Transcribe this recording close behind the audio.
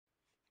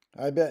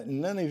I bet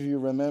none of you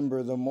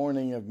remember the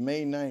morning of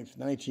May 9th,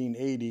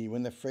 1980,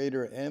 when the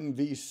freighter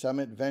MV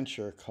Summit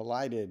Venture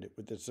collided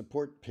with the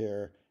support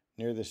pier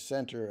near the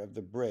center of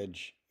the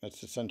bridge. That's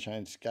the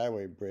Sunshine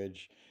Skyway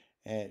Bridge.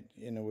 And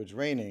it was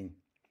raining.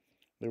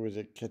 There was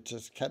a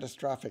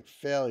catastrophic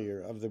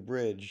failure of the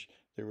bridge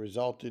that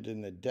resulted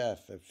in the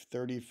death of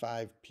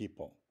 35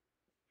 people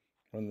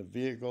when the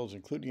vehicles,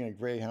 including a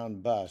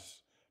Greyhound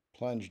bus,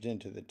 plunged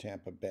into the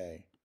Tampa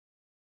Bay.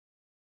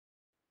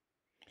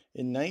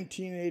 In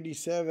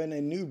 1987,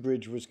 a new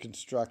bridge was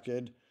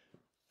constructed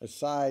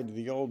aside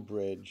the old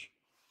bridge,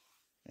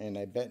 and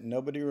I bet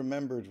nobody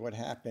remembers what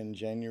happened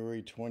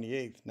January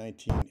 28th,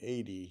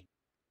 1980.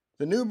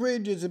 The new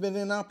bridge has been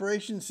in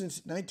operation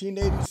since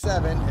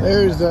 1987.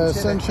 There's the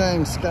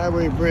Sunshine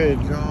Skyway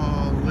Bridge,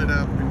 all lit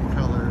up in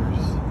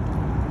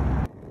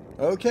colors.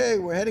 Okay,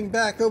 we're heading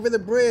back over the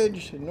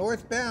bridge,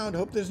 northbound.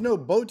 Hope there's no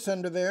boats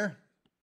under there.